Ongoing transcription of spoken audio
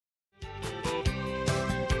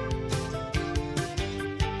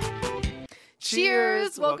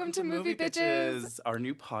Cheers! Welcome to Movie Bitches, our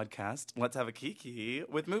new podcast. Let's have a kiki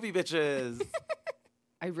with Movie Bitches.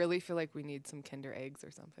 I really feel like we need some Kinder eggs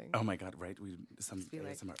or something. Oh my God! Right? Some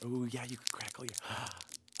ASMR. Oh yeah, you could crackle your.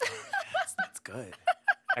 Yes, that's good.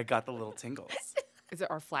 I got the little tingles. Is it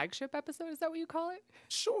our flagship episode? Is that what you call it?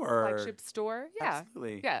 Sure. Flagship store? Yeah.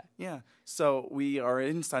 Absolutely. Yeah. Yeah. So we are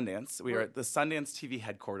in Sundance. We are at the Sundance TV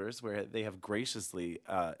headquarters where they have graciously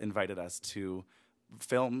invited us to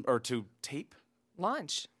film or to tape.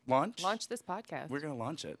 Launch this podcast. We're going to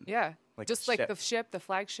launch it. Yeah. Like just like the ship, the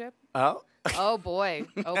flagship. Oh. Oh boy.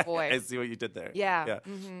 Oh boy. I see what you did there. Yeah.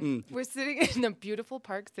 Mm-hmm. We're sitting in a beautiful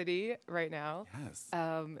Park City right now. Yes.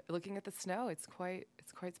 Looking at the snow. It's quite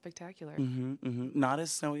spectacular. Mm-hmm, mm-hmm. Not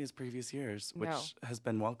as snowy as previous years, which has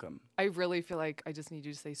been welcome. I really feel like I just need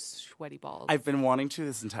you to say sweaty balls. I've been wanting to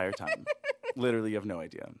this entire time. Literally, you have no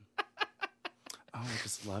idea. Oh, I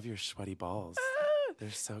just love your sweaty balls.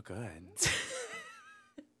 They're so good.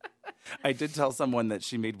 I did tell someone that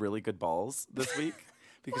she made really good balls this week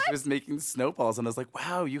because she was making snowballs, and I was like,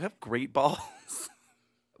 wow, you have great balls.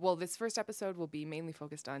 Well, this first episode will be mainly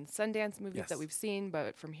focused on Sundance movies that Yes. we've seen,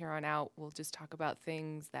 but from here on out, we'll just talk about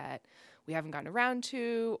things that we haven't gotten around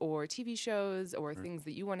to, or TV shows, or things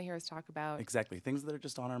that you want to hear us talk about. Exactly. Things that are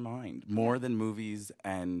just on our mind, more than movies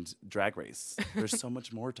and Drag Race. There's so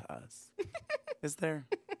much more to us. Is there?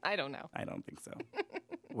 I don't know. I don't think so.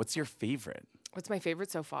 What's your favorite? What's my favorite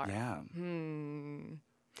so far? Yeah.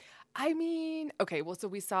 I mean, okay, well, so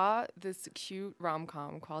we saw this cute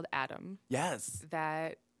rom-com called Adam Yes.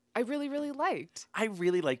 that I really, really liked. I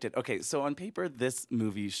really liked it. Okay, so on paper, this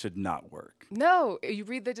movie should not work. No, you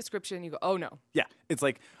read the description and you go, oh no. Yeah, it's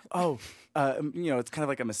like, it's kind of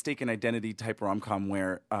like a mistaken identity type rom-com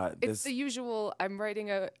where It's the usual. I'm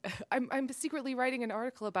secretly writing an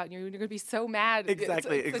article about you. And you're going to be so mad.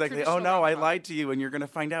 Exactly. It's a Oh no, traditional I rom-com. lied to you, and you're going to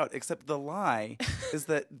find out. Except the lie is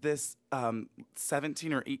that this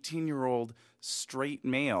 17 or 18-year-old straight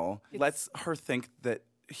male lets her think that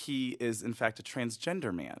he is in fact a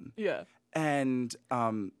transgender man. Yeah. And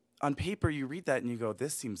on paper, you read that and you go,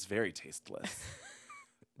 "This seems very tasteless."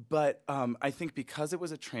 But I think because it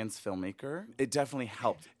was a trans filmmaker, it definitely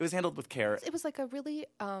helped. It was handled with care. It was like a really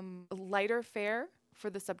lighter fare for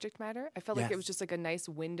the subject matter. I felt like it was just like a nice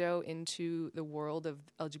window into the world of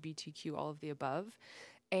LGBTQ, all of the above.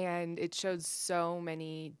 And it shows so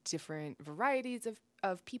many different varieties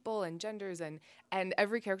of people and genders, and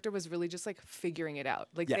every character was really just like figuring it out.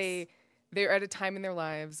 Like they're at a time in their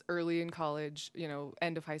lives, early in college,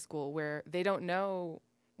 end of high school, where they don't know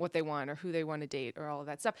what they want or who they want to date or all of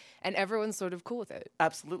that stuff. And everyone's sort of cool with it.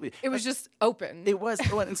 Absolutely. It was just open. It was.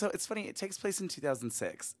 And so it's funny, it takes place in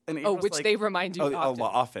 2006. And it was which like, they remind you often.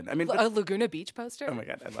 often. I mean, A Laguna Beach poster? oh my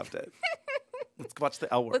God, I loved it. Let's watch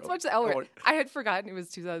the L Word. Let's watch the L Word. I had forgotten it was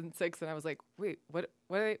 2006, and I was like, wait, what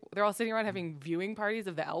are they? They're all sitting around having viewing parties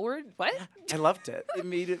of the L Word? What? I loved it. It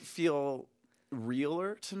made it feel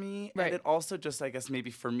realer to me. Right. And it also just, I guess, maybe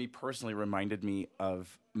for me personally, reminded me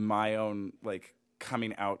of my own, like,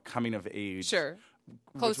 coming of age. Sure.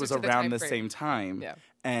 Which Closer was to the around time the frame. same time. Yeah.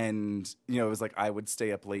 And, it was like I would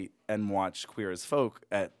stay up late and watch Queer as Folk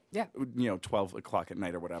at, 12 o'clock at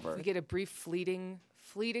night or whatever. We get a brief fleeting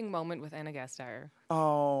moment with Anna Gasteyer.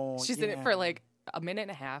 Oh, She's in it for like a minute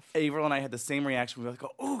and a half. Avril and I had the same reaction. We were like,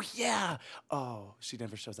 oh, yeah. Oh, she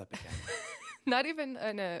never shows up again. Not even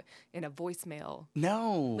in a voicemail.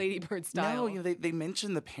 No. Lady Bird style. No, they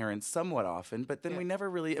mention the parents somewhat often, but then we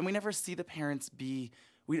never see the parents be.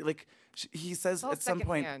 He says all at some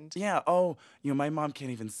point, secondhand. my mom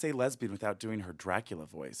can't even say lesbian without doing her Dracula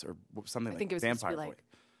voice or something I think it was vampire supposed to voice.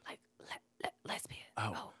 be like lesbian.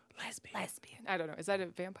 Oh, Lesbian. I don't know. Is that a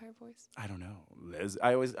vampire voice? I don't know.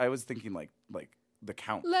 I was thinking like the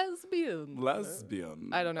Count. Lesbian.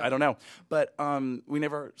 I don't know. But we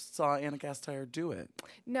never saw Anna Gasteyer do it.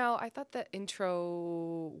 No, I thought the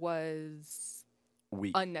intro was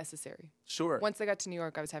Weak. unnecessary. Sure. Once I got to New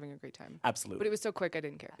York, I was having a great time. Absolutely. But it was so quick, I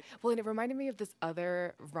didn't care. Well, and it reminded me of this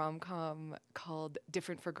other rom-com called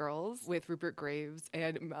Different for Girls with Rupert Graves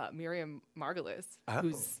and Miriam Margolyes,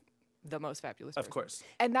 who's the most fabulous person. Of course.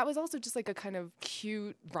 And that was also just like a kind of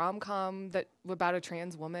cute rom-com that about a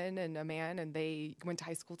trans woman and a man, and they went to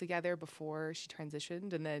high school together before she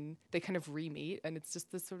transitioned, and then they kind of re-meet, and it's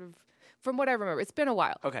just this sort of, from what I remember, it's been a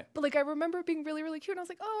while. Okay. But like I remember it being really, really cute, and I was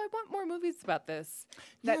like, oh, I want more movies about this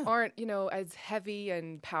that aren't, as heavy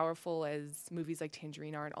and powerful as movies like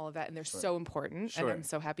Tangerine are and all of that, and they're so important, and I'm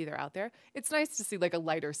so happy they're out there. It's nice to see like a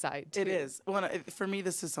lighter side too. It is. Well, for me,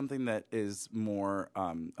 this is something that is more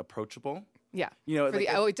approachable. Yeah. You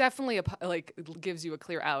know, it definitely gives you a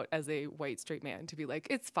clear out as a white straight man to be like,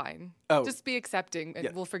 it's fine. Just be accepting and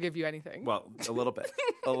we'll forgive you anything. Well, a little bit.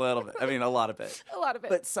 A little bit. I mean, a lot of it. A lot of it.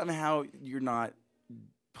 But somehow you're not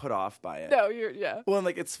put off by it. No, Well, and,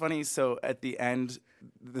 like, it's funny. So at the end,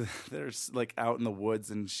 there's like out in the woods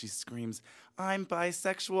and she screams, "I'm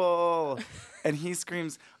bisexual." And he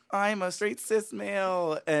screams, "I'm a straight cis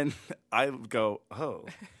male." And I go, "Oh."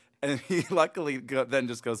 And he luckily then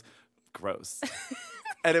just goes, "Gross."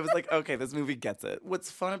 And it was like, okay, this movie gets it. What's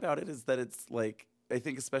fun about it is that it's like, I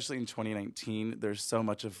think especially in 2019, there's so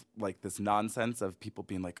much of like this nonsense of people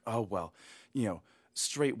being like, "Oh, well, you know,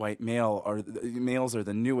 straight white males are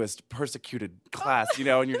the newest persecuted class," you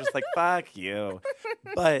know, and you're just like, fuck you.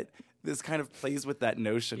 But this kind of plays with that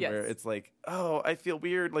notion where it's like, oh, I feel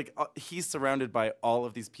weird. Like he's surrounded by all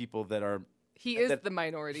of these people that are. He is the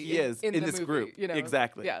minority. He is in this movie, group. You know?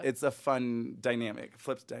 Exactly. Yeah. It's a fun dynamic,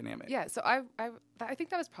 flipped dynamic. Yeah. So I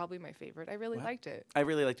think that was probably my favorite. I really liked it. I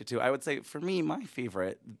really liked it too. I would say for me, my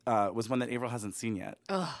favorite was one that Avril hasn't seen yet.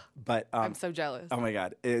 Ugh. But I'm so jealous. Oh my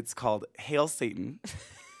God. It's called Hail Satan.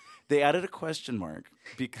 They added a question mark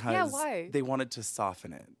because they wanted to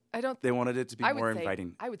soften it. They wanted it to be more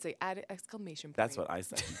inviting. I would say add an exclamation point. That's what I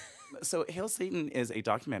said. So Hail Satan is a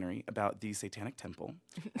documentary about the Satanic Temple,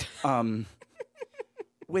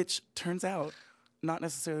 which turns out not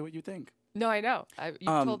necessarily what you think. No, I know. You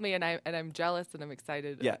told me, and I'm jealous, and I'm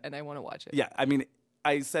excited, and I want to watch it. Yeah, I mean,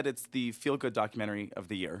 I said it's the feel-good documentary of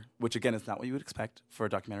the year, which again is not what you would expect for a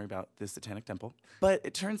documentary about the Satanic Temple. But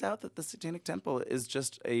it turns out that the Satanic Temple is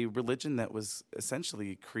just a religion that was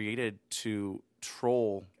essentially created to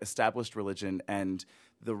troll established religion and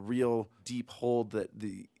the real deep hold that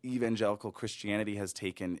the evangelical Christianity has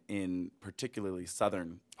taken in particularly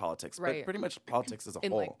Southern politics, but pretty much politics as a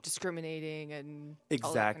whole. Like discriminating and exactly,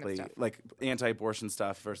 all that kind of stuff. Like anti-abortion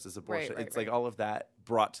stuff versus abortion. Right, it's like all of that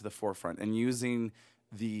brought to the forefront and using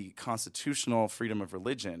the constitutional freedom of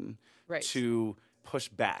religion to push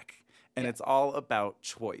back. And it's all about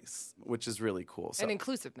choice, which is really cool. So, and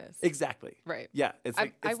inclusiveness. Exactly. Right. Yeah.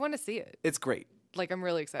 I want to see it. It's great. Like, I'm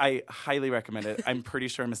really excited. I highly recommend it. I'm pretty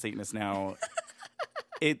sure I'm a Satanist now.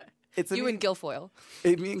 It's you and Guilfoyle.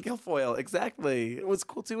 Me and Guilfoyle, exactly. What's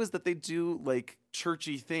cool too is that they do like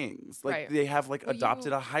churchy things. Like they have like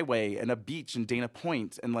adopted a highway and a beach in Dana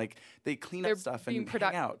Point, and like they clean up stuff and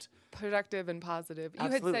hang out. Productive and positive.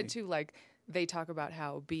 Absolutely. You had said too, like they talk about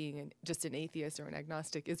how being just an atheist or an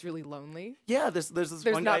agnostic is really lonely. Yeah, there's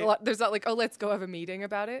one guy. There's not like, oh, let's go have a meeting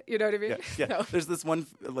about it. You know what I mean? Yeah. No. There's this one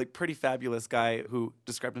like pretty fabulous guy who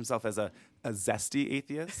described himself as a zesty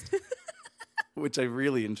atheist, which I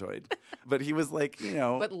really enjoyed. But he was like, you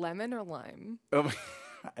know, but lemon or lime?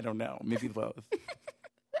 I don't know, maybe both.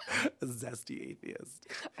 A zesty atheist.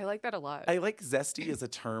 I like that a lot. I like zesty as a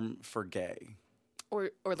term for gay. Or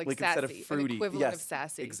like sassy, instead of fruity, an equivalent of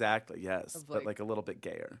sassy. Exactly, yes, but like a little bit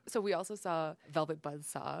gayer. So we also saw Velvet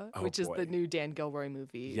Buzzsaw, which is the new Dan Gilroy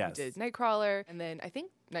movie. Yes. He did Nightcrawler, and then I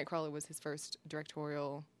think Nightcrawler was his first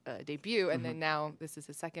directorial debut, and then now this is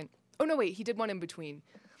his second. Oh no, wait, he did one in between.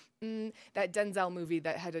 That Denzel movie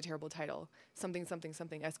that had a terrible title, something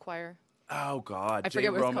Esquire. Oh God, I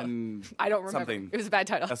forget what it's called. I don't remember. Something. It was a bad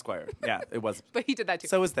title. Esquire. Yeah, it was. But he did that too.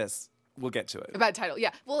 So is this. We'll get to it. A bad title,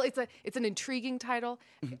 yeah. Well, it's an intriguing title.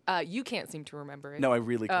 You can't seem to remember it. No, I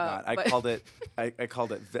really could not. I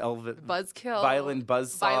called it Velvet Buzzkill. Violin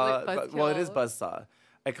Buzzsaw. Violet Buzzkill. Well, it is Buzzsaw.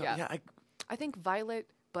 I think Violet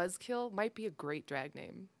Buzzkill might be a great drag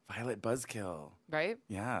name. Violet Buzzkill. Right?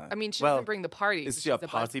 Yeah. I mean, she doesn't bring the party. Is she a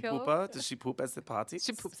party pooper? Does she poop at the party?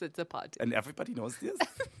 She poops at the party. And everybody knows this?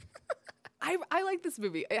 I like this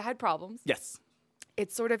movie. It had problems. Yes.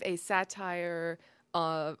 It's sort of a satire.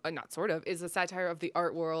 Is a satire of the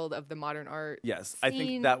art world, of the modern art. Yes, scene. I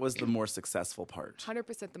think that was the more successful part.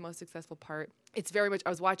 100% the most successful part. It's very much, I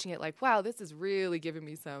was watching it like, wow, this is really giving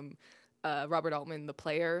me some Robert Altman, the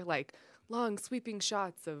player, like long sweeping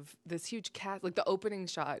shots of this huge cast, like the opening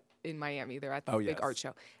shot in Miami. They're at the big art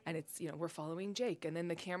show. And it's, we're following Jake. And then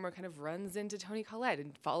the camera kind of runs into Toni Collette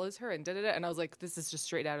and follows her and da-da-da. And I was like, this is just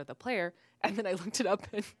straight out of The Player. And then I looked it up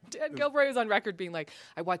and Dan Gilroy was on record being like,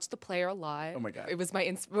 I watched The Player a lot. Oh my God. It was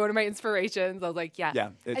one of my inspirations. I was like, yeah. Yeah,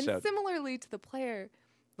 it showed. Similarly to The Player,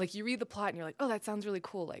 like you read the plot and you're like, oh, that sounds really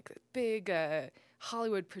cool. Like a big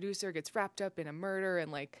Hollywood producer gets wrapped up in a murder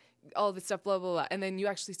and like all this stuff, blah, blah, blah. And then you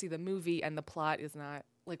actually see the movie and the plot is not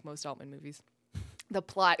like most Altman movies. The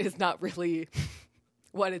plot is not really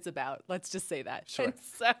what it's about. Let's just say that. Sure. And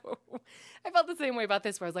so I felt the same way about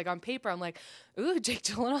this, where I was like, on paper, I'm like, ooh, Jake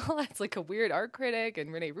Gyllenhaal, that's like a weird art critic,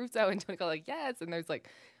 and Renee Russo and Toni Collette, like, yes. And there's like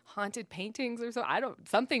haunted paintings or something.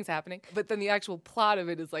 Something's happening. But then the actual plot of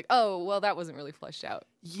it is like, oh, well, that wasn't really fleshed out.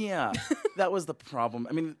 Yeah, that was the problem.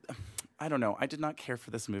 I mean, I don't know. I did not care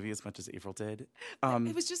for this movie as much as April did.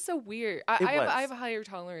 It was just so weird. I have a higher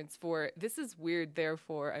tolerance for this is weird,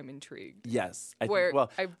 therefore I'm intrigued. Yes.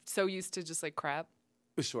 I'm so used to just like crap.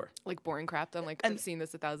 Sure. Like boring crap. I'm like, I've seen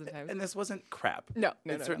this 1,000 times. And this wasn't crap. No,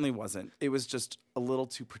 it certainly wasn't. It was just a little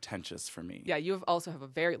too pretentious for me. Yeah, you also have a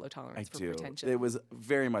very low tolerance for pretension. It was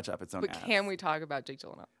very much up its own ass. But can we talk about Jake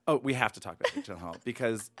Gyllenhaal? Oh, we have to talk about Jake Gyllenhaal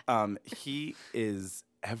because he is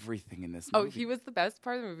everything in this movie. Oh, he was the best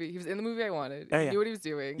part of the movie. He was in the movie I wanted. Yeah, He knew what he was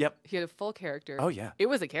doing. Yep. He had a full character. Oh, yeah. It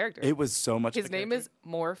was a character. It was so much His name is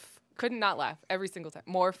Morph. Couldn't not laugh every single time.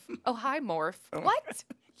 Morph. Oh, hi, Morph. What?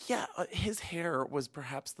 Yeah, his hair was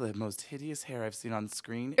perhaps the most hideous hair I've seen on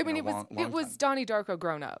screen. I mean, it was Donnie Darko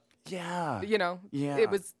grown up. Yeah. You know? Yeah.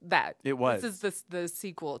 It was that. It was. This is the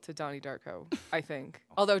sequel to Donnie Darko, I think.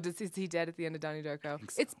 Although, is he dead at the end of Donnie Darko?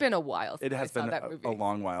 So. It's been a while since I saw that movie. A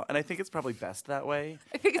long while. And I think it's probably best that way.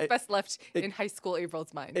 I think it's best left in high school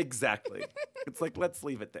April's mind. Exactly. It's like, let's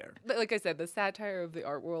leave it there. But like I said, the satire of the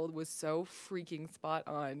art world was so freaking spot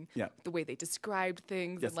on. Yeah. The way they described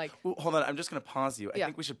things. Yes. And like, well, hold on. I'm just going to pause you. I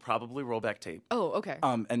think we should probably roll back tape. Oh, okay.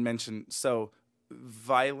 And mention,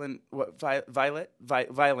 Velvet. God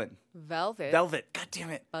damn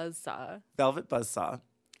it. Buzzsaw. Velvet Buzzsaw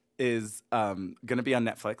is going to be on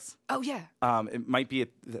Netflix. Oh, yeah. It might be at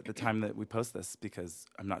the time that we post this because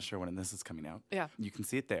I'm not sure when this is coming out. Yeah. You can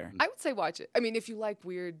see it there. I would say watch it. I mean, if you like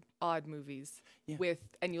weird, odd movies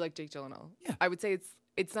and you like Jake Gyllenhaal, I would say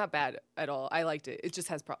it's not bad at all. I liked it. It just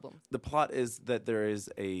has problems. The plot is that there is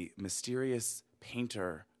a mysterious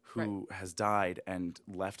painter who has died and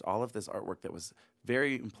left all of this artwork that was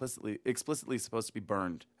very explicitly supposed to be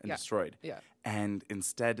burned and destroyed. Yeah. And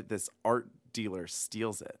instead, this art dealer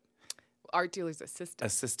steals it. Art dealer's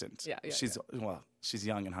assistant. Yeah. She's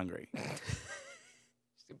young and hungry.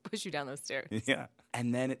 She'll push you down those stairs. Yeah.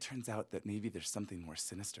 And then it turns out that maybe there's something more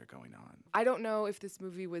sinister going on. I don't know if this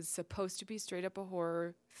movie was supposed to be straight up a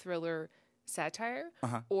horror thriller satire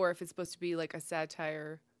or if it's supposed to be like a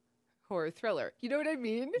satire horror thriller. You know what I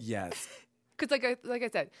mean? Yes. Because like I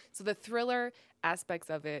said, so the thriller aspects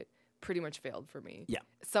of it pretty much failed for me. Yeah.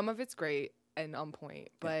 Some of it's great and on point,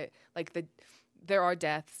 but like there are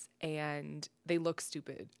deaths and they look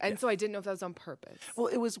stupid. And so I didn't know if that was on purpose. Well,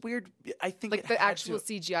 it was weird. I think like the actual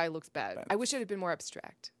CGI looks bad. I wish it had been more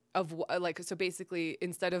abstract. So basically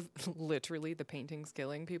instead of literally the paintings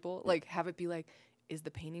killing people, like have it be like, is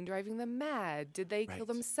the painting driving them mad? Did they kill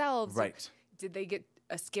themselves? Right. Did they get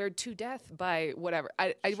scared to death by whatever?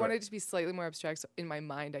 I wanted it to be slightly more abstract, so in my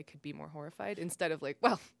mind I could be more horrified instead of like,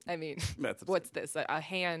 well, I mean, what's this? A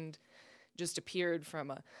hand just appeared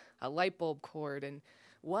from a light bulb cord and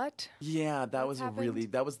what? Yeah, that was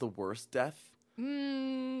the worst death.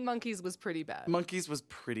 Monkeys was pretty bad. Monkeys was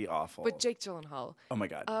pretty awful. But Jake Gyllenhaal. Oh my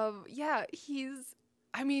God.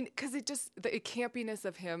 Because the campiness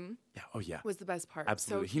of him was the best part.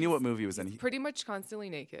 Absolutely. So he knew what movie he was in. Pretty much constantly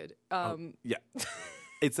naked. Yeah.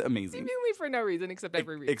 It's amazing. He knew me for no reason except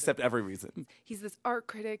every reason. He's this art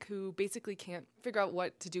critic who basically can't figure out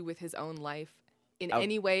what to do with his own life in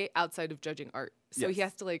any way outside of judging art. So he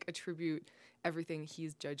has to like attribute everything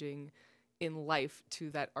he's judging in life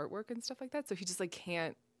to that artwork and stuff like that. So he just like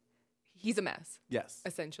can't. He's a mess. Yes.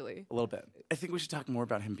 Essentially. A little bit. I think we should talk more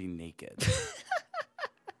about him being naked.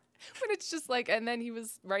 But it's just like, and then he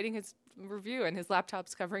was writing his review and his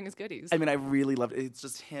laptop's covering his goodies. I mean, I really loved it. It's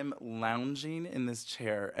just him lounging in this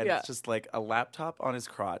chair and it's just like a laptop on his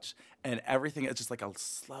crotch and everything. It's just like a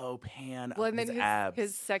slow pan of his abs.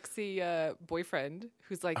 His sexy boyfriend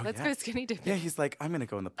who's like, let's go skinny dipping. Yeah, he's like, I'm going to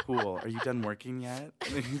go in the pool. Are you done working yet?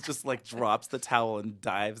 And then he just like drops the towel and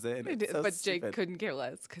dives in. But Jake couldn't care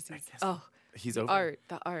less because he's the over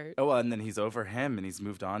the art. Oh, well, and then he's over him and he's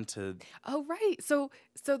moved on to. Oh, right. So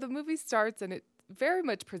the movie starts and it very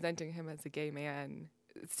much presenting him as a gay man,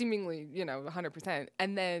 seemingly, 100%.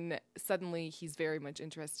 And then suddenly he's very much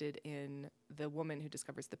interested in the woman who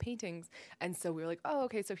discovers the paintings. And so we were like, oh,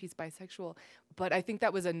 okay, so he's bisexual. But I think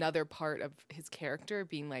that was another part of his character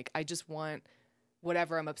being like, I just want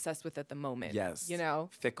whatever I'm obsessed with at the moment. Yes.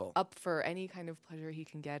 Fickle. Up for any kind of pleasure he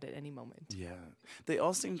can get at any moment. Yeah. They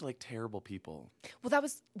all seemed like terrible people. Well, that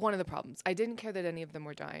was one of the problems. I didn't care that any of them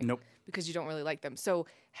were dying. Nope. Because you don't really like them. So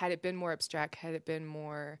had it been more abstract, had it been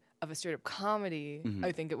more of a straight up comedy,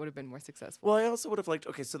 I think it would have been more successful. Well, I also would have liked,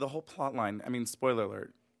 so the whole plot line, I mean, spoiler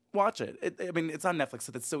alert, watch it. It's on Netflix,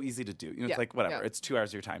 so that's so easy to do. It's like, whatever. Yeah. It's 2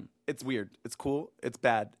 hours of your time. It's weird. It's cool. It's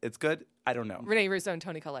bad. It's good. I don't know. Rene Russo and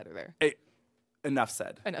Toni Collette are there. Enough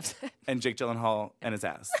said. Enough said. And Jake Gyllenhaal and his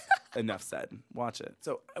ass. Enough said. Watch it.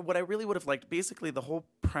 So what I really would have liked, basically the whole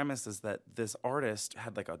premise is that this artist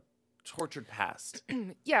had like a tortured past.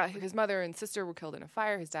 Yeah, his mother and sister were killed in a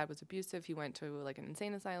fire. His dad was abusive. He went to like an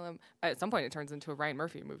insane asylum. At some point, it turns into a Ryan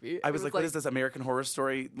Murphy movie. I was like, what is this American Horror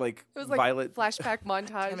Story? Like, it was like Violet flashback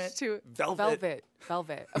montage to Velvet.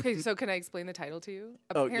 Velvet. Okay, so can I explain the title to you?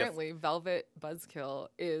 Oh, Apparently, yes. Velvet Buzzkill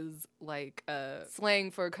is like slang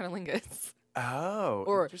for cunnilingus. Oh,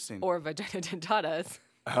 Or interesting. Or vagina dentatas.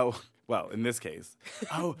 Oh, well, in this case.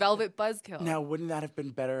 Oh, Velvet Buzzkill. now wouldn't that have been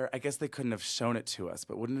better? I guess they couldn't have shown it to us,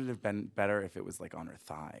 but wouldn't it have been better if it was like on her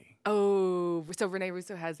thigh? Oh, so Renee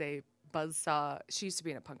Russo has a buzzsaw. She used to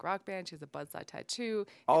be in a punk rock band. She has a buzzsaw tattoo.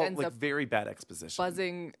 All It ends like up very bad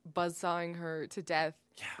exposition. buzzsawing her to death.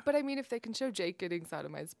 Yeah. But I mean, if they can show Jake getting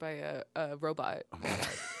sodomized by a robot. Oh my god.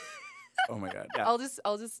 Oh my god. Yeah.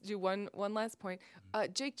 I'll just do one last point.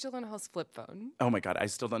 Jake Gyllenhaal's flip phone. Oh my god. I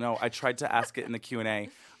still don't know. I tried to ask it in the Q&A.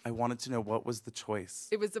 I wanted to know what was the choice.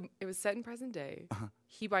 It was set in present day.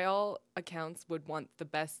 He, by all accounts, would want the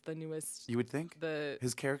best, the newest. You would think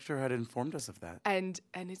his character had informed us of that. And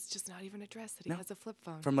it's just not even addressed that he has a flip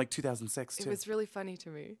phone. From like 2006 too. It was really funny to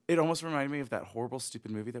me. It almost reminded me of that horrible,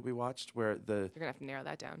 stupid movie that we watched where You're gonna have to narrow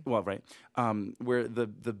that down. well, right, where the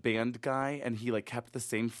band guy and he like kept the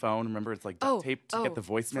same phone. Remember, it's like duct tape to get the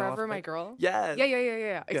voicemail. Forever off My it? Girl. Yes.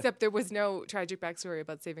 Yeah. Except there was no tragic backstory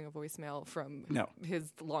about saving a voicemail from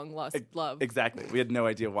his long lost love. Exactly. We had no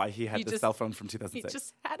idea why he had the cell phone from He 2006.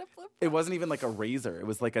 just had a flip phone. It wasn't even like a razor. It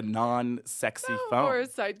was like a non-sexy phone. Or a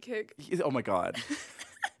sidekick. Oh my god.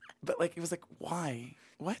 But like, it was like, why?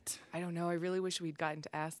 What? I don't know. I really wish we'd gotten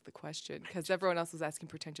to ask the question because everyone else was asking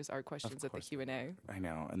pretentious art questions at the Q&A. I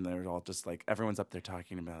know. And they're all just like, everyone's up there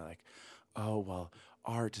talking about like, oh, well,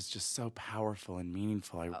 art is just so powerful and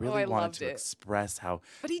meaningful. I really wanted to express how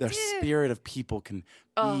the spirit of people can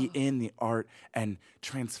be in the art and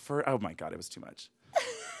transfer. Oh my God, it was too much.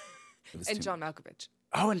 And John Malkovich.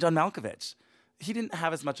 Oh, and John Malkovich. He didn't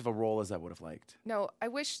have as much of a role as I would have liked. No, I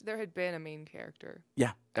wish there had been a main character.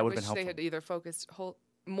 Yeah, that would have been helpful. I wish they had either focused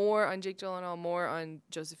more on Jake Gyllenhaal, more on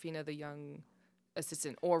Josephina, the young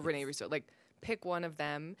assistant, or Renee Russo. Like, pick one of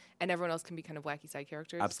them, and everyone else can be kind of wacky side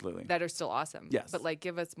characters. Absolutely. That are still awesome. Yes. But, like,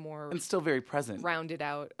 give us more... And still very present. Rounded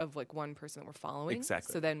out of, like, one person that we're following.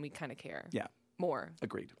 Exactly. So then we kind of care. Yeah. More.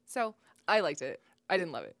 Agreed. So, I liked it. I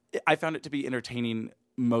didn't love it. I found it to be entertaining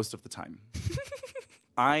most of the time.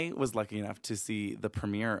 I was lucky enough to see the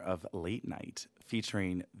premiere of Late Night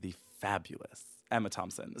featuring the fabulous Emma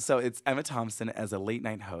Thompson. So it's Emma Thompson as a late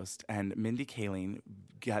night host, and Mindy Kaling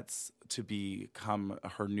gets to become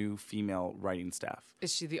her new female writing staff.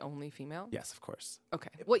 Is she the only female? Yes, of course. Okay.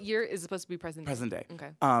 What year is it supposed to be present day? Present day.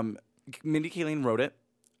 Okay. Mindy Kaling wrote it.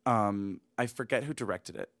 I forget who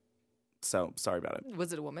directed it. So sorry about it.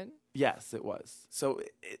 Was it a woman? Yes, it was. So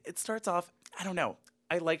it starts off, I don't know.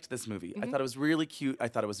 I liked this movie. I thought it was really cute. I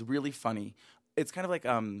thought it was really funny. It's kind of like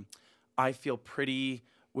I Feel Pretty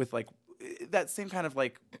with like that same kind of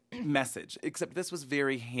like message, except this was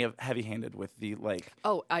very heavy-handed with the like.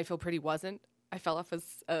 Oh, I Feel Pretty wasn't. I fell off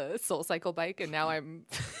a Soul Cycle bike, and now I'm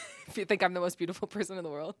think I'm the most beautiful person in the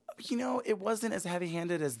world. You know, it wasn't as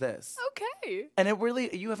heavy-handed as this. Okay. And it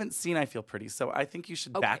really, you haven't seen I Feel Pretty, so I think you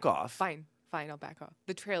should back off. Fine, I'll back off.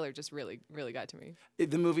 The trailer just really, really got to me.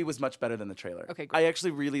 The movie was much better than the trailer. Okay, great. I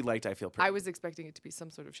actually really liked I Feel Pretty. I was expecting it to be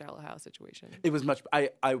some sort of Shallow Hal situation. It was much,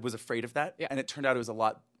 I was afraid of that, and it turned out it was a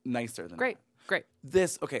lot nicer than that. Great.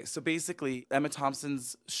 Okay, so basically, Emma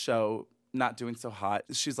Thompson's show, Not Doing So Hot,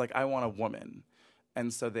 she's like, I want a woman.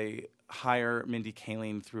 And so they hire Mindy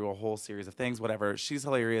Kaling through a whole series of things, whatever. She's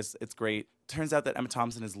hilarious. It's great. Turns out that Emma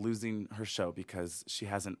Thompson is losing her show because she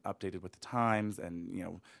hasn't updated with the times, and, you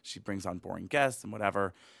know, she brings on boring guests and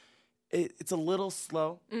whatever. It's a little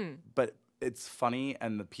slow, but it's funny,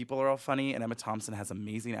 and the people are all funny, and Emma Thompson has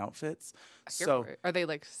amazing outfits. So are they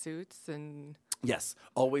like suits and... Yes,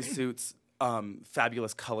 always suits,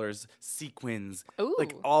 fabulous colors, sequins, Ooh.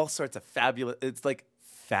 like all sorts of fabulous. It's like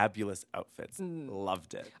fabulous outfits.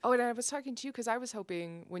 Loved it. Oh, and I was talking to you because I was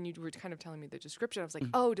hoping when you were kind of telling me the description, I was like,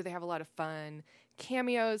 oh, do they have a lot of fun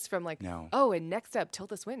cameos from like, oh, and next up,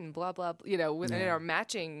 Tilda Swinton, blah, blah, blah, you know, with our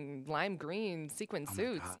matching lime green sequin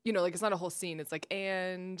suits. You know, like it's not a whole scene. It's like,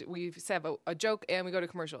 and we have a joke and we go to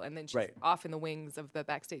commercial, and then she's off in the wings of the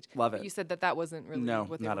backstage. Love but it. you said that wasn't really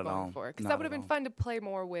what they were going for. Because that would have been fun to play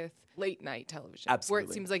more with late night television. Absolutely. Where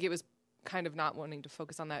it seems like it was kind of not wanting to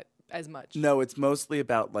focus on that as much. No, it's mostly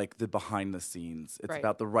about like the behind the scenes. It's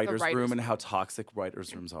about the writers' room and how toxic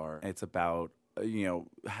writers' rooms are. It's about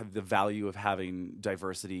have the value of having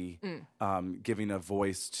diversity, giving a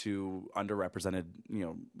voice to underrepresented,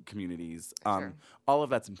 communities. Sure. All of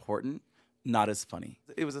that's important. Not as funny.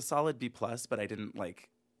 It was a solid B+, but I didn't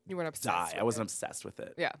You weren't obsessed die. with I wasn't it. obsessed with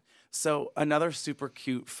it. Yeah. So another super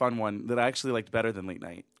cute, fun one that I actually liked better than Late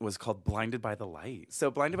Night was called Blinded by the Light. So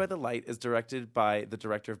Blinded by the Light is directed by the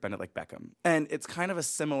director of Bend It Like Beckham. And it's kind of a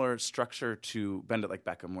similar structure to Bend It Like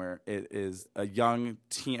Beckham, where it is a young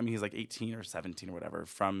teen, I mean, he's like 18 or 17 or whatever,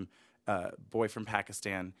 boy from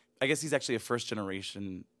Pakistan. I guess he's actually a first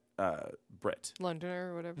generation Brit.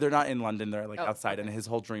 Londoner or whatever. They're not in London, they're outside, okay. and his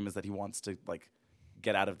whole dream is that he wants to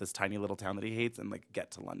get out of this tiny little town that he hates and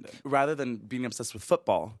get to London. Rather than being obsessed with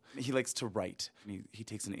football, he likes to write. He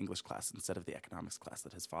takes an English class instead of the economics class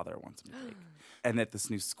that his father wants him to take. And at this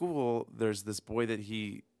new school, there's this boy that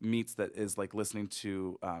he meets that is listening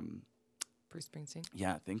to Bruce Springsteen.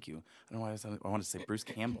 Yeah, thank you. I don't know why I wanted to say Bruce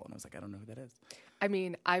Campbell, and I was like, I don't know who that is. I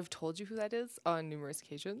mean, I've told you who that is on numerous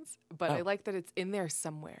occasions, but I like that it's in there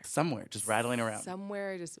somewhere. Somewhere, just rattling around.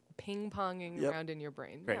 Somewhere, just ping-ponging around in your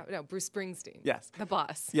brain. Great. No, Bruce Springsteen. Yes. The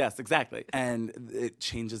boss. Yes, exactly. And it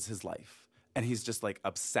changes his life. And he's just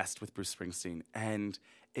obsessed with Bruce Springsteen. And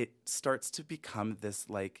it starts to become this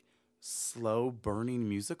slow burning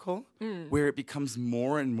musical where it becomes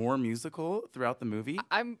more and more musical throughout the movie.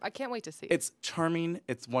 I can't wait to see it. It's charming.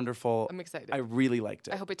 It's wonderful. I'm excited. I really liked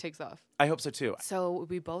it. I hope it takes off. I hope so too. So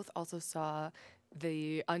we both also saw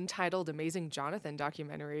the untitled Amazing Jonathan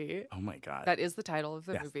documentary. Oh my God. That is the title of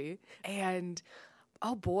the movie. And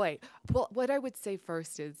oh boy. Well, what I would say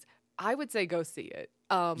first is I would say go see it.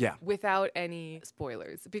 Without any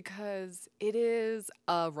spoilers, because it is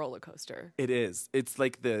a roller coaster. It is. It's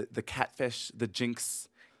like the catfish, the jinx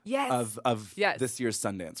Yes. of this year's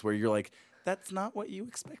Sundance, where you're like, that's not what you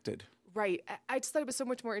expected. Right. I just thought it was so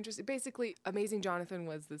much more interesting. Basically, Amazing Jonathan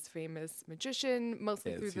was this famous magician,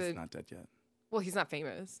 mostly through He's not dead yet. Well, he's not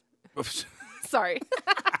famous. Sorry.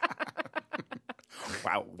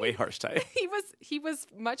 Wow, way harsh, Ty. He was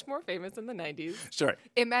much more famous in the 90s. Sure.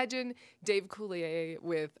 Imagine Dave Coulier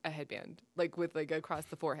with a headband, with across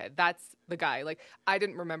the forehead. That's the guy. I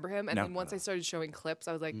didn't remember him, and then once I started showing clips,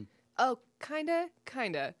 I was like, oh, kinda.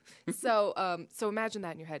 So imagine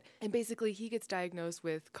that in your head. And basically, he gets diagnosed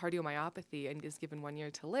with cardiomyopathy and is given 1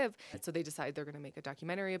 year to live. So they decide they're going to make a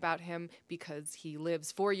documentary about him because he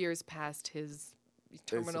lives 4 years past his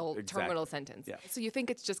terminal sentence. Yeah. So you think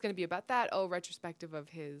it's just going to be about that. Oh, retrospective of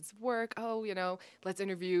his work. Oh, let's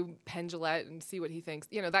interview Penn Jillette and see what he thinks.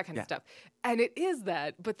 That kind of stuff. And it is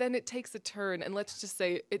that, but then it takes a turn, and let's just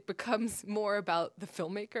say it becomes more about the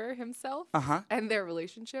filmmaker himself and their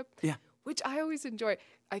relationship. Yeah. Which I always enjoy.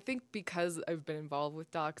 I think because I've been involved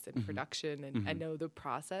with docs and production and I know the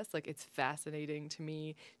process, it's fascinating to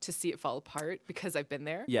me to see it fall apart because I've been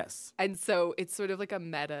there. Yes. And so it's sort of like a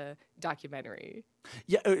meta documentary.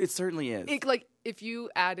 Yeah, it certainly is. If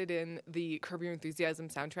you added in the Curb Your Enthusiasm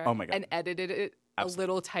soundtrack Oh my God. and edited it Absolutely. a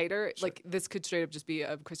little tighter, this could straight up just be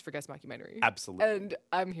a Christopher Guest mockumentary. Absolutely. And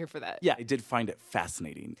I'm here for that. Yeah, I did find it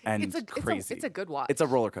fascinating and crazy. It's a good watch. It's a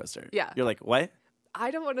roller coaster. Yeah. You're like, what? I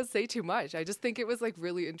don't want to say too much. I just think it was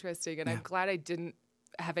really interesting, and I'm glad I didn't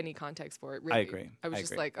have any context for it. Really, I agree. I was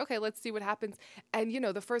just like, okay, let's see what happens. And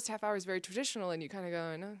the first half hour is very traditional, and you kind of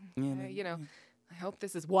go, no, I hope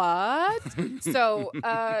this is what. So,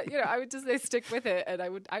 I would just say stick with it, and I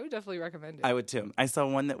would definitely recommend it. I would too. I saw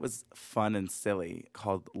one that was fun and silly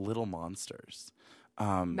called Little Monsters.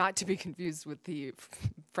 Not to be confused with the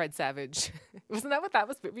Fred Savage. Wasn't that what that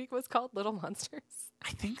movie was called? Little Monsters? I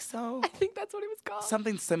think so. I think that's what it was called.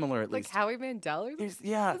 Something similar, at least. Howie Mandel or something?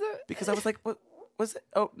 Yeah, because I was like, what was it?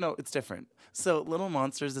 Oh, no, it's different. So Little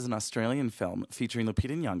Monsters is an Australian film featuring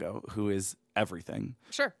Lupita Nyong'o, who is everything.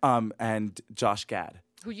 Sure. And Josh Gad.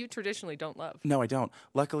 Who you traditionally don't love. No, I don't.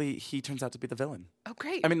 Luckily, he turns out to be the villain. Oh,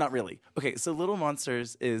 great. I mean, not really. Okay, so Little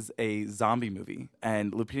Monsters is a zombie movie,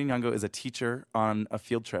 and Lupita Nyong'o is a teacher on a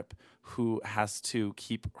field trip who has to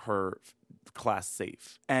keep her class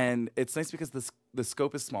safe. And it's nice because the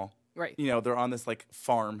scope is small. Right. They're on this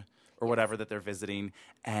farm or whatever that they're visiting,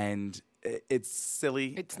 and it's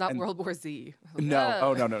silly. It's not World War Z. No.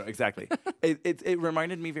 Oh, no, exactly. It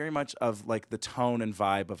reminded me very much of the tone and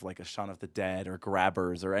vibe of a Shaun of the Dead or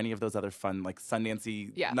Grabbers or any of those other fun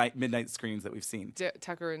Sundancey midnight screens that we've seen.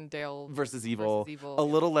 Tucker and Dale versus Evil. A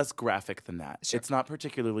little less graphic than that. Sure. It's not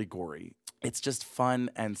particularly gory. It's just fun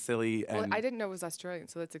and silly. Well, I didn't know it was Australian,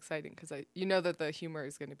 so that's exciting because that the humor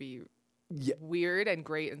is going to be weird and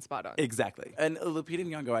great and spot on. Exactly. And Lupita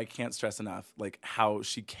Nyong'o, I can't stress enough how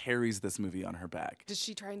she carries this movie on her back. Does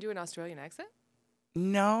she try and do an Australian accent?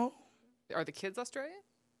 No. Are the kids Australian?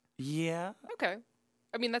 Yeah. Okay.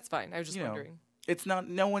 I mean, that's fine. I was just You know, wondering. it's not,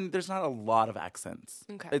 there's not a lot of accents.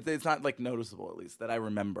 Okay. It's not like noticeable, at least, that I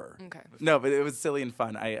remember. Okay. No, but it was silly and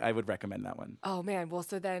fun. I would recommend that one. Oh, man. Well,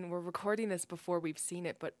 so then we're recording this before we've seen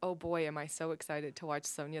it, but oh boy, am I so excited to watch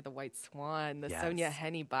Sonia the White Swan, the Yes. Sonia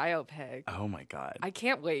Henney biopic. Oh my God. I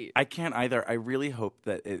can't wait. I can't either. I really hope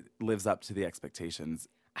that it lives up to the expectations.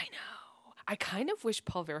 I know. I kind of wish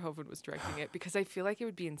Paul Verhoeven was directing it because I feel like it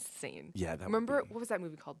would be insane. Yeah, that would Remember, be. what was that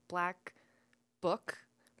movie called? Black Book?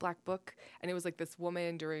 And it was like this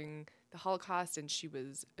woman during the Holocaust, and she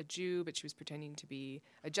was a Jew, but she was pretending to be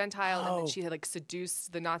a Gentile, and then she had like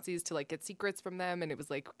seduced the Nazis to like get secrets from them, and it was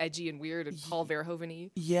like edgy and weird and Paul Verhoeven-y.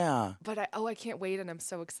 Yeah. But I can't wait, and I'm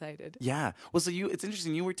so excited. Yeah. Well, so it's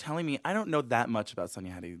interesting. You were telling me, I don't know that much about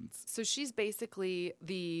Sonia Henney's. So she's basically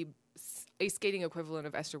the ice skating equivalent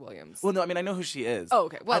of Esther Williams. Well, no, I mean, I know who she is. Oh,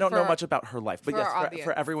 okay. Well, I don't for know our- much about her life. But for yes, our audience.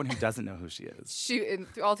 for everyone who doesn't know who she is. She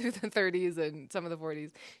all through the 30s and some of the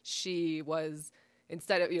 40s, she was,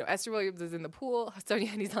 instead of, Esther Williams is in the pool, Sonia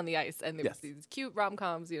Henney's on the ice, and there was these cute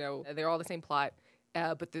rom-coms, they're all the same plot,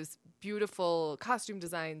 but there's beautiful costume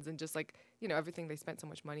designs and just like, everything. They spent so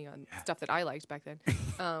much money on stuff that I liked back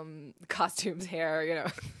then. Costumes,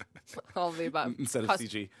 hair, all of the above. Instead of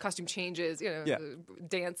CG. Costume changes,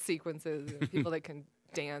 dance sequences, people that can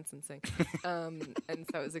dance and sing. And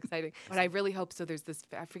so it was exciting. But I really hope so. There's this,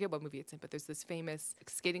 I forget what movie it's in, but there's this famous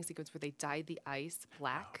skating sequence where they dyed the ice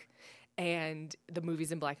black. And the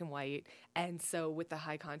movie's in black and white. And so with the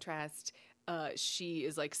high contrast, she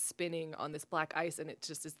is like spinning on this black ice, and it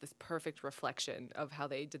just is this perfect reflection of how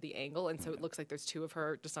they did the angle. And so it looks like there's two of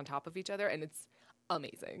her just on top of each other, and it's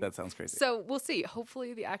amazing. That sounds crazy. So we'll see.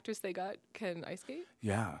 Hopefully the actress they got can ice skate.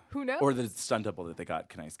 Yeah. Who knows? Or the stunt double that they got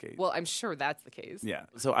can ice skate. Well, I'm sure that's the case. Yeah.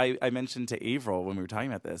 So I mentioned to Avril when we were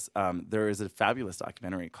talking about this, there is a fabulous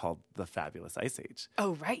documentary called The Fabulous Ice Age.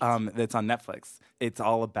 Oh, right. That's on Netflix. It's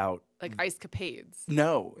all about like ice capades.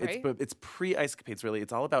 No, right? it's pre-ice capades, really.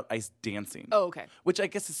 It's all about ice dancing. Oh, okay. Which I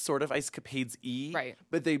guess is sort of ice capades-y. Right.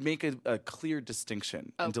 But they make a clear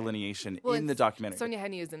distinction and delineation Well, in the documentary. Sonia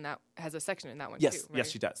Henney is in that, has a section in that one Yes, too, right? yes,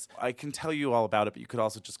 she does. I can tell you all about it, but you could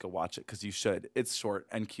also just go watch it because you should. It's short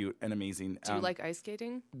and cute and amazing. Do you like ice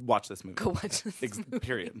skating? Watch this movie. Go watch this movie.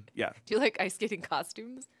 Period. Yeah. Do you like ice skating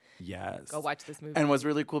costumes? Yes. Go watch this movie. And what's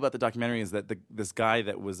really cool about the documentary is that this guy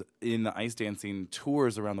that was in the ice dancing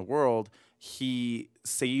tours around the world, he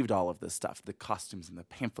saved all of this stuff, the costumes and the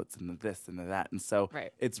pamphlets and the this and the that. And so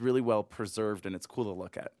it's really well preserved and it's cool to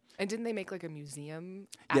look at. And didn't they make like a museum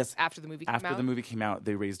yes. after the movie came out? After the movie came out,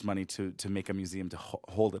 they raised money to make a museum to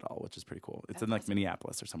hold it all, which is pretty cool. It's in like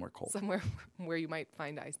Minneapolis or somewhere cold. Somewhere where you might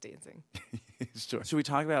find ice dancing. Sure. Should we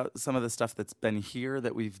talk about some of the stuff that's been here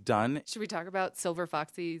that we've done? Should we talk about Silver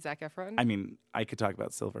Foxy Zac Efron? I mean, I could talk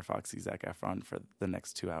about Silver Foxy Zac Efron for the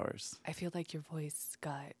next 2 hours. I feel like your voice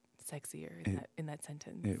got sexier in that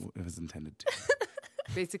sentence. It was intended to.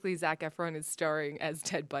 Basically, Zac Efron is starring as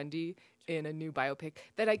Ted Bundy in a new biopic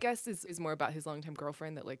that I guess is more about his longtime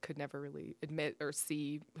girlfriend that like could never really admit or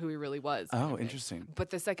see who he really was. Oh, interesting.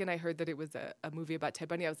 But the second I heard that it was a movie about Ted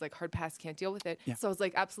Bundy, I was like, hard pass, can't deal with it. Yeah. So I was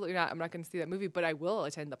like, absolutely not. I'm not going to see that movie, but I will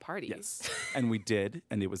attend the party. Yes. And we did,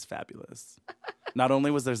 and it was fabulous. Not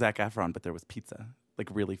only was there Zac Efron, but there was pizza, like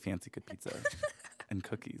really fancy good pizza. And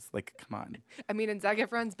cookies. Like, come on. I mean, and Zac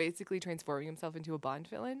Efron's basically transforming himself into a Bond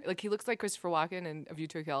villain. Like, he looks like Christopher Walken in A View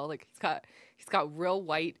to a Kill. Like, he's got real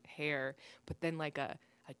white hair, but then like a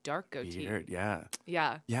dark goatee. Beard, yeah.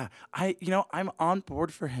 Yeah. Yeah. I'm on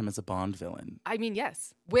board for him as a Bond villain. I mean,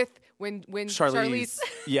 yes. With when Charlize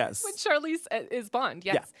yes. when Charlize is Bond.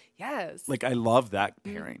 Yes. Yeah. Yes. Like, I love that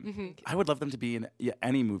pairing. Mm-hmm. I would love them to be in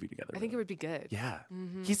any movie together. I think it would be good. Yeah.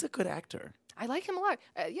 Mm-hmm. He's a good actor. I like him a lot.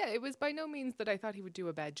 Yeah, it was by no means that I thought he would do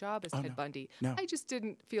a bad job as Ted Bundy. No. I just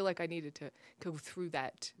didn't feel like I needed to go through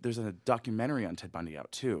that. There's a documentary on Ted Bundy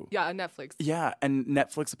out, too. Yeah, on Netflix. Yeah, and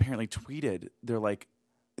Netflix apparently tweeted, they're like,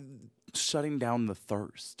 shutting down the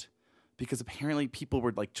thirst. Because apparently people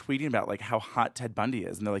were like tweeting about like how hot Ted Bundy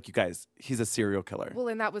is. And they're like, you guys, he's a serial killer. Well,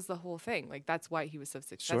 and that was the whole thing. Like, that's why he was so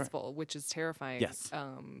successful, which is terrifying. Yes.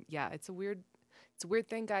 Yeah, it's a weird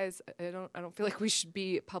thing, guys. I don't feel like we should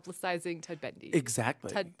be publicizing Ted Bundy.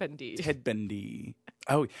 Exactly. Ted Bundy. Ted Bundy.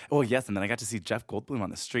 Oh, yes. And then I got to see Jeff Goldblum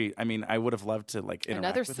on the street. I mean, I would have loved to like interact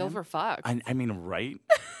Another with silver him. fox. I mean, right?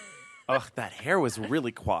 Ugh, that hair was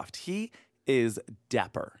really coiffed. He is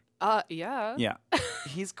dapper. Yeah. Yeah.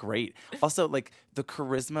 He's great. Also, like the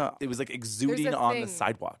charisma, it was like exuding on the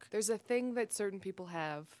sidewalk. There's a thing that certain people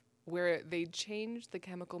have where they change the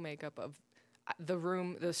chemical makeup of the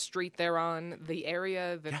room, the street they're on, the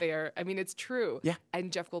area that they are. I mean, it's true. Yeah.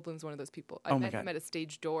 And Jeff Goldblum's one of those people. I met him at a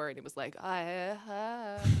stage door, and it was like,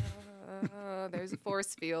 there's a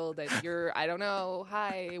force field and I don't know,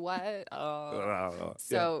 hi, what?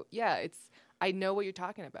 So I know what you're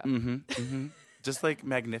talking about. Mm-hmm, mm-hmm. Just like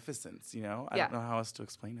magnificence, you know? I don't know how else to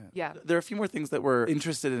explain it. Yeah. There are a few more things that we're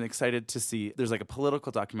interested and excited to see. There's like a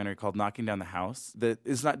political documentary called Knocking Down the House that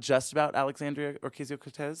is not just about Alexandria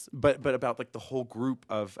Ocasio-Cortez, but about like the whole group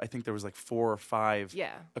of, I think there was like 4 or 5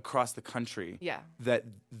 across the country that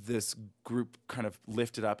this group kind of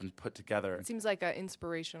lifted up and put together. It seems like an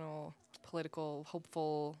inspirational, political,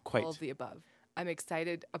 hopeful, all of the above. I'm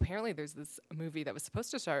excited. Apparently there's this movie that was supposed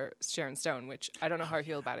to star Sharon Stone, which I don't know how I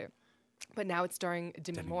feel about it. But now it's starring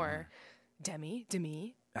Demi Moore. Demi,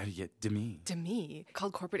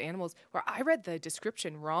 called Corporate Animals, where I read the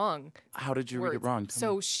description wrong. How did you read it wrong?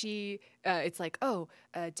 So she, it's like,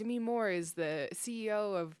 Demi Moore is the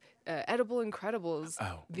CEO of Edible Incredibles.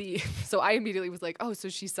 So I immediately was like, so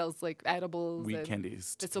she sells like edibles. Weed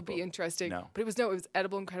candies. This will be interesting. No. But it was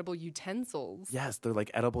Edible Incredible utensils. Yes, they're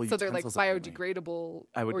like edible utensils. So they're like biodegradable.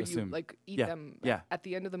 I would assume. You like eat them at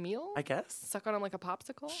the end of the meal? I guess. Suck on them like a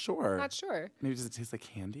popsicle? Sure. Not sure. Maybe does it taste like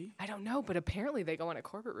candy? I don't know, but apparently they go on a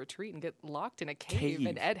corporate retreat and get locked in a cave.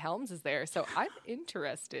 And Ed Helms is there. So I'm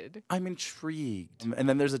interested. I'm intrigued. And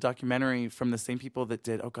then there's a documentary from the same people that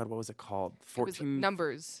did, what was it called? 14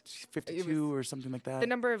 Numbers. 52 or something like that. The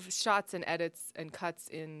number of shots and edits and cuts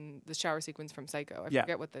in the shower sequence from Psycho. I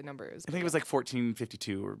forget what the number is. I think it was like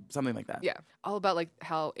 1452 or something like that. Yeah. All about like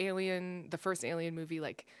how the first Alien movie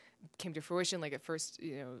like came to fruition. Like at first,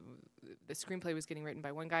 the screenplay was getting written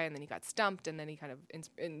by one guy and then he got stumped and then he kind of,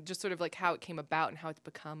 and just sort of like how it came about and how it's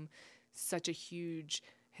become such a huge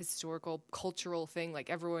historical, cultural thing. Like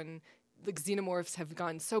everyone, like xenomorphs have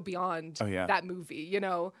gone so beyond that movie,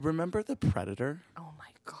 Remember The Predator? Oh my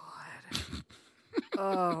God.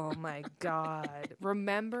 Oh my God.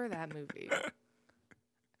 Remember that movie?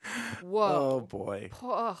 Whoa. Oh boy.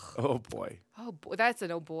 Ugh. Oh boy. Oh boy. That's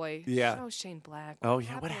an oh boy. Yeah. Show Shane Black.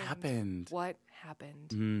 What happened? What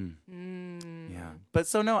happened? Yeah. But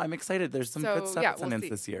so no, I'm excited. There's some good stuff at Sundance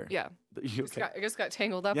this year. Yeah. You okay? I just got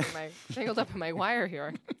tangled up in my wire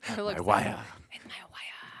here. My wire. In my wire.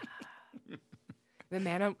 The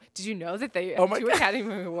Man on. Did you know that they have 2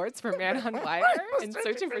 Academy Awards for Man on Wire and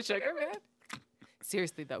Searching for Sugar Man?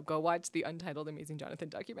 Seriously though, go watch the Untitled Amazing Jonathan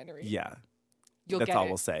documentary. Yeah. That's all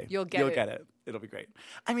we'll say. You'll get it. It'll be great.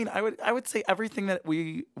 I mean, I would say everything that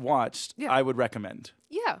we watched, I would recommend.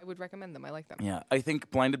 Yeah, I would recommend them. I like them. Yeah, I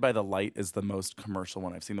think Blinded by the Light is the most commercial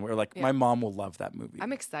one I've seen. Where my mom will love that movie.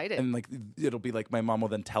 I'm excited. And like it'll be like my mom will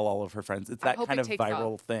then tell all of her friends. It's that kind of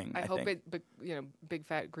viral thing. I hope it, but big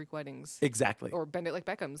fat Greek weddings. Exactly. Or Bend It Like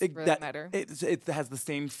Beckham's for that matter. It has the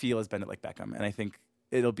same feel as Bend It Like Beckham, and I think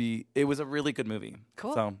it was a really good movie.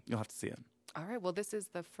 Cool. So you'll have to see it. All right. Well, this is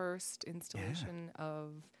the first installation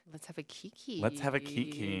of Let's Have a Kiki. Let's have a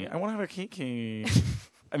Kiki. I want to have a Kiki.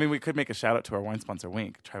 I mean, we could make a shout out to our wine sponsor,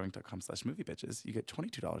 Wink, trywink.com/moviebitches. You get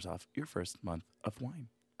 $22 off your first month of wine.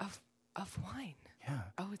 Of wine? Yeah.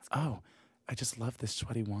 Oh, it's good. Oh, I just love this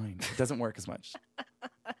sweaty wine. It doesn't work as much.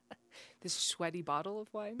 This sweaty bottle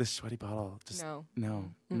of wine? This sweaty bottle. Just, no.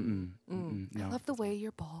 No. No. I love the way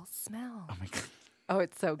your balls smell. Oh, my God. Oh,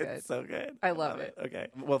 it's so good. It's so good. I love it. Okay.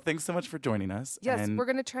 Well, thanks so much for joining us. Yes, we're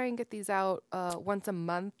going to try and get these out once a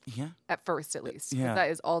month. Yeah. At first, at least. Yeah. That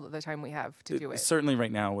is all the time we have to do it. Certainly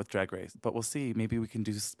right now with Drag Race. But we'll see. Maybe we can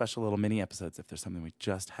do special little mini episodes if there's something we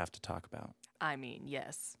just have to talk about. I mean,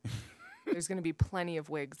 yes. There's going to be plenty of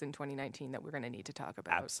wigs in 2019 that we're going to need to talk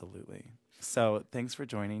about. Absolutely. So thanks for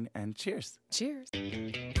joining and cheers. Cheers.